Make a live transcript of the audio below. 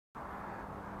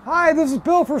Hi, this is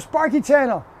Bill for Sparky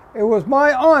Channel. It was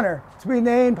my honor to be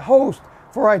named host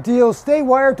for Ideal's Stay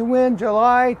Wired to Win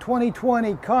July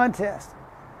 2020 contest.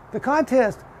 The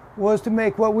contest was to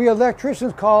make what we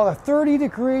electricians call a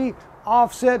 30-degree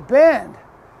offset bend.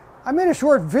 I made a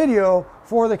short video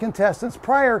for the contestants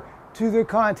prior to the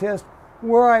contest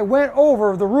where I went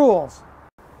over the rules.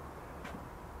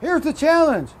 Here's the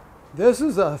challenge. This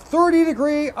is a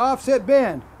 30-degree offset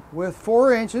bend with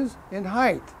 4 inches in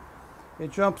height.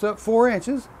 It jumps up 4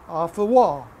 inches off the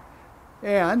wall.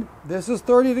 And this is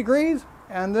 30 degrees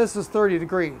and this is 30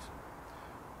 degrees.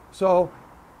 So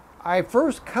I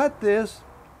first cut this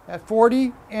at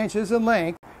 40 inches in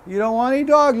length. You don't want any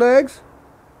dog legs,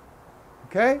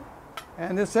 okay?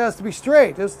 And this has to be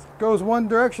straight. This goes one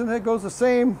direction, that goes the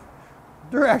same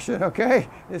direction, okay?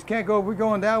 This can't go, we're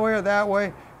going that way or that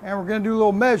way, and we're gonna do a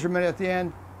little measurement at the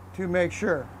end to make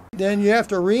sure. Then you have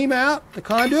to ream out the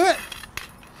conduit.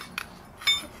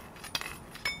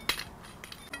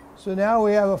 So now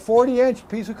we have a 40-inch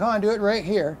piece of conduit right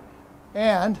here,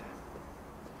 and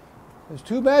there's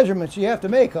 2 measurements you have to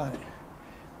make on it.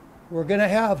 We're going to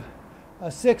have a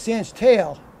 6-inch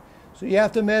tail, so you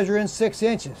have to measure in 6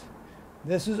 inches.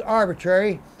 This is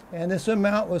arbitrary, and this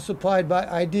amount was supplied by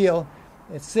Ideal.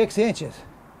 It's 6 inches.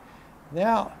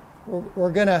 Now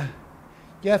you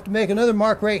have to make another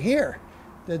mark right here.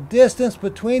 The distance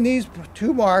between these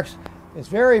 2 marks is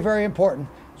very, very important.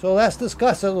 So let's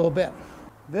discuss it a little bit.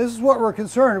 This is what we're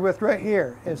concerned with right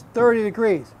here, is 30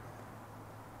 degrees.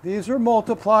 These are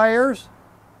multipliers,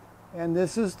 and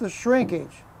this is the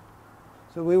shrinkage.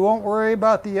 So we won't worry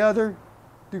about the other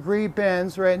degree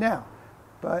bends right now.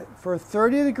 But for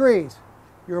 30 degrees,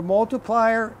 your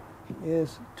multiplier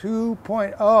is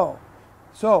 2.0.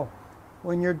 So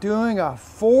when you're doing a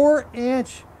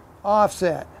 4-inch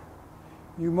offset,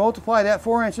 you multiply that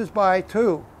 4 inches by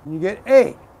 2, and you get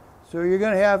 8. So you're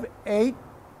going to have 8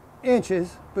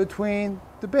 inches between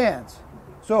the bends.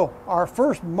 So our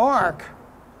first mark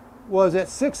was at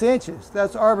 6 inches.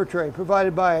 That's arbitrary,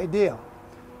 provided by Ideal.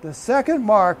 The second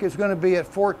mark is going to be at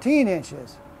 14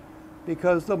 inches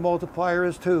because the multiplier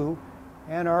is 2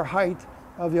 and our height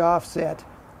of the offset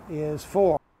is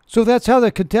 4. So that's how the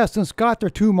contestants got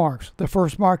their 2 marks. The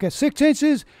first mark at 6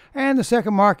 inches and the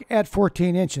second mark at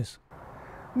 14 inches.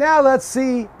 Now let's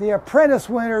see the apprentice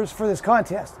winners for this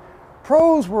contest.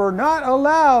 Pros were not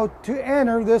allowed to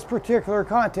enter this particular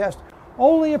contest,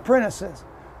 only apprentices.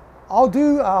 I'll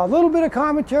do a little bit of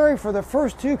commentary for the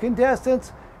first 2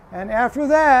 contestants, and after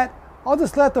that, I'll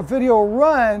just let the video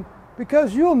run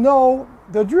because you'll know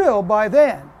the drill by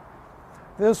then.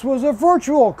 This was a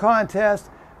virtual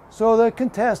contest, so the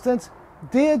contestants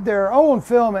did their own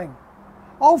filming.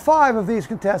 All 5 of these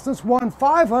contestants won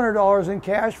 $500 in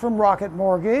cash from Rocket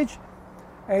Mortgage,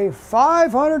 a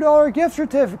 $500 gift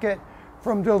certificate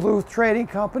from Duluth Trading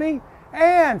Company,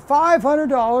 and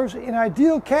 $500 in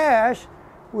Ideal cash,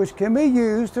 which can be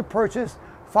used to purchase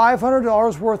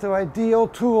 $500 worth of Ideal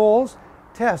tools,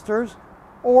 testers,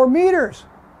 or meters.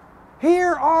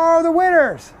 Here are the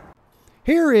winners.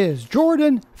 Here is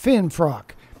Jordan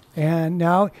Finfrock, and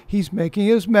now he's making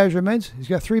his measurements. He's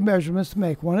got 3 measurements to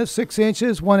make, one at 6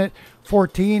 inches, one at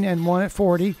 14, and one at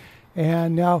 40.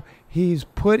 And now he's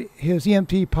put his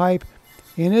EMT pipe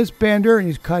in his bender and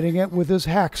he's cutting it with his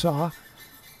hacksaw.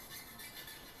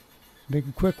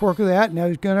 Making quick work of that. Now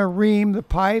he's going to ream the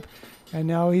pipe, and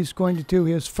now he's going to do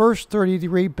his first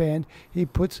 30-degree bend. He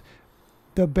puts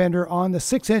the bender on the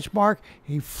 6-inch mark.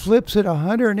 He flips it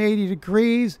 180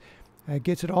 degrees,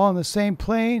 gets it all in the same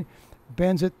plane,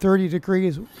 bends it 30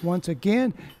 degrees once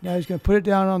again. Now he's going to put it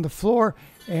down on the floor,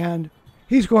 and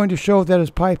he's going to show that his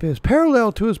pipe is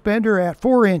parallel to his bender at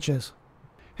 4 inches.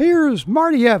 Here's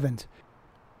Marty Evans.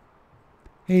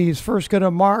 He's first going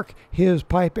to mark his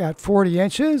pipe at 40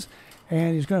 inches,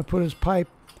 and he's going to put his pipe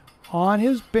on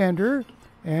his bender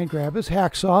and grab his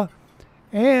hacksaw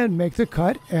and make the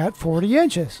cut at 40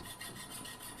 inches.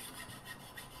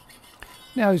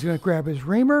 Now he's going to grab his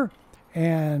reamer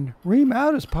and ream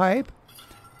out his pipe.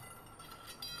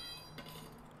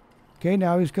 Okay,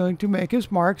 now he's going to make his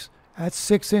marks at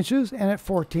 6 inches and at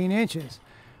 14 inches.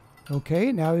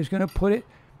 Okay, now he's going to put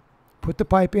the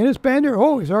pipe in his bender.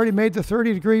 Oh, he's already made the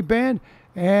 30-degree bend,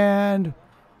 and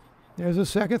there's a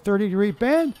second 30-degree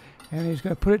bend, and he's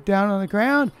going to put it down on the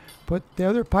ground, put the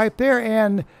other pipe there,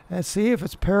 and let's see if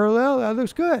it's parallel. That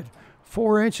looks good.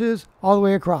 4 inches all the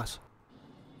way across.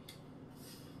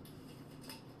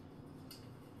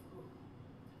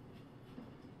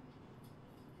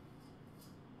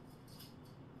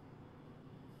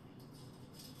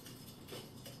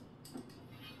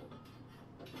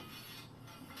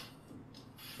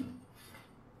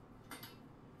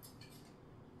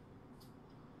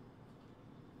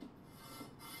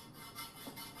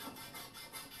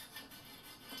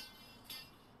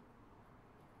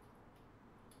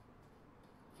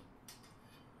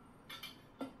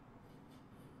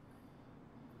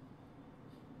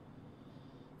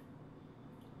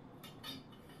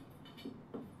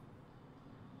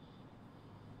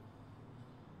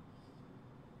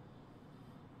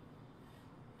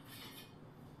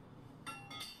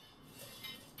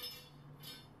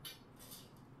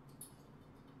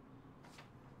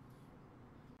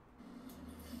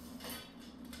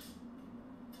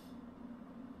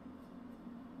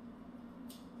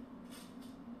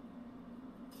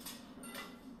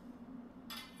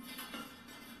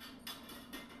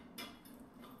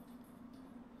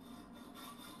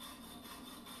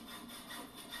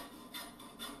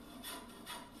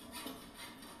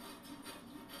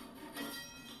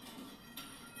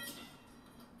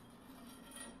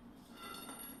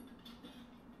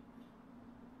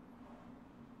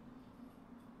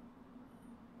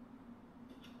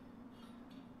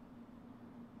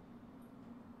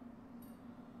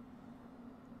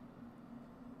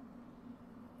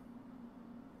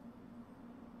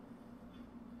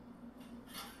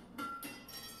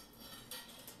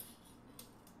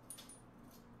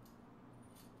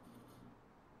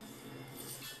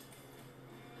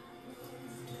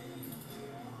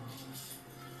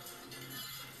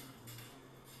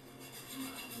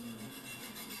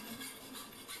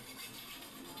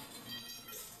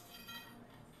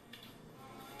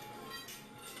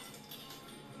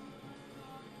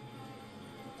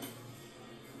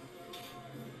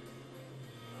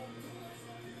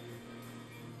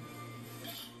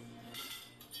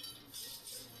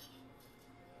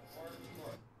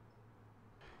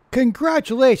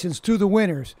 Congratulations to the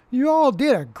winners. You all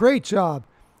did a great job.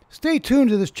 Stay tuned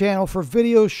to this channel for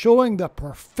videos showing the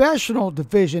professional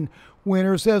division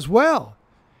winners as well.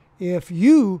 If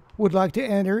you would like to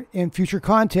enter in future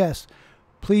contests,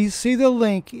 please see the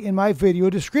link in my video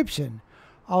description.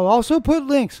 I'll also put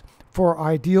links for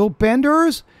ideal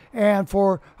benders and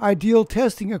for ideal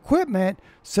testing equipment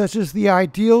such as the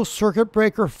ideal circuit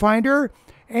breaker finder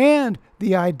and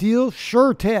the ideal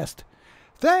sure test.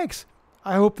 Thanks!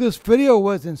 I hope this video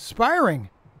was inspiring.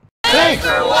 Thanks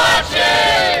for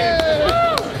watching!